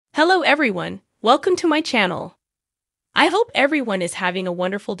Hello everyone, welcome to my channel. I hope everyone is having a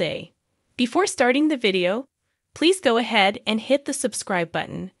wonderful day. Before starting the video, please go ahead and hit the subscribe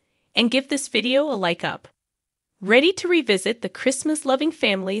button and give this video a like up. Ready to revisit the Christmas-loving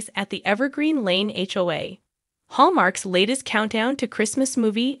families at the Evergreen Lane HOA. Hallmark's latest countdown to Christmas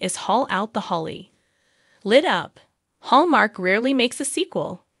movie is Haul Out the Holly. Lit up. Hallmark rarely makes a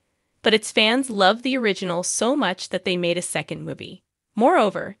sequel, but its fans love the original so much that they made a second movie.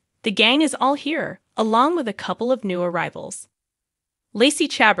 Moreover, the gang is all here, along with a couple of new arrivals. Lacey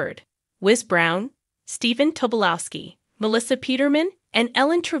Chabert, Wes Brown, Stephen Tobolowsky, Melissa Peterman, and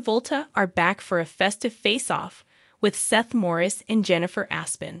Ellen Travolta are back for a festive face-off with Seth Morris and Jennifer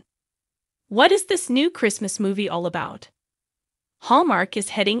Aspin. What is this new Christmas movie all about? Hallmark is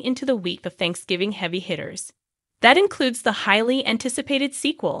heading into the week of Thanksgiving heavy hitters. That includes the highly anticipated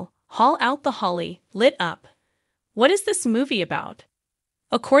sequel, Haul Out the Holly, Lit Up. What is this movie about?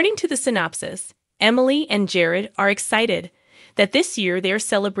 According to the synopsis, Emily and Jared are excited that this year they are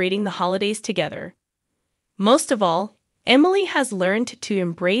celebrating the holidays together. Most of all, Emily has learned to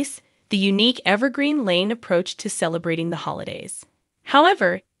embrace the unique Evergreen Lane approach to celebrating the holidays.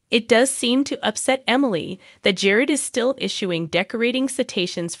 However, it does seem to upset Emily that Jared is still issuing decorating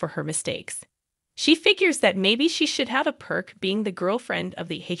citations for her mistakes. She figures that maybe she should have a perk being the girlfriend of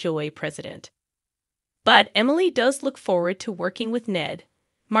the HOA president. But Emily does look forward to working with Ned,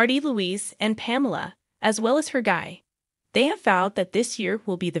 Marty, Louise, and Pamela, as well as her guy. They have vowed that this year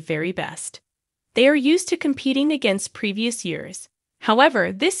will be the very best. They are used to competing against previous years.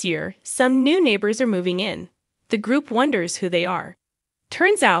 However, this year, some new neighbors are moving in. The group wonders who they are.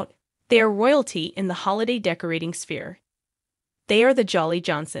 Turns out, they are royalty in the holiday decorating sphere. They are the Jolly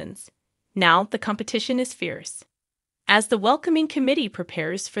Johnsons. Now the competition is fierce. As the welcoming committee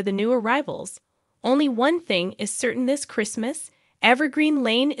prepares for the new arrivals, only one thing is certain this Christmas: Evergreen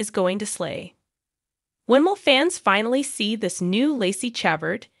Lane is going to slay. When will fans finally see this new Lacey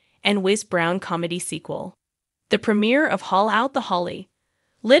Chabert and Wes Brown comedy sequel? The premiere of Haul Out the Holly,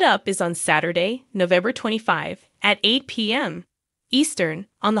 Lit Up is on Saturday, November 25 at 8 p.m. Eastern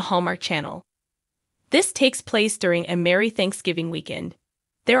on the Hallmark Channel. This takes place during a merry Thanksgiving weekend.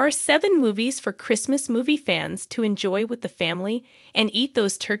 There are 7 movies for Christmas movie fans to enjoy with the family and eat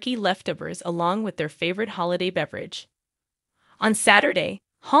those turkey leftovers along with their favorite holiday beverage. On Saturday,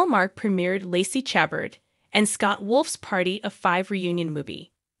 Hallmark premiered Lacey Chabert and Scott Wolf's Party of 5 reunion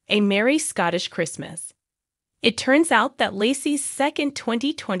movie, A Merry Scottish Christmas. It turns out that Lacey's second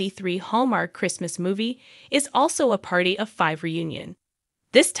 2023 Hallmark Christmas movie is also a Party of 5 reunion.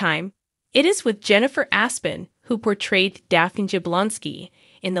 This time, it is with Jennifer Aspin, who portrayed Daphne Jablonski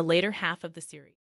in the later half of the series.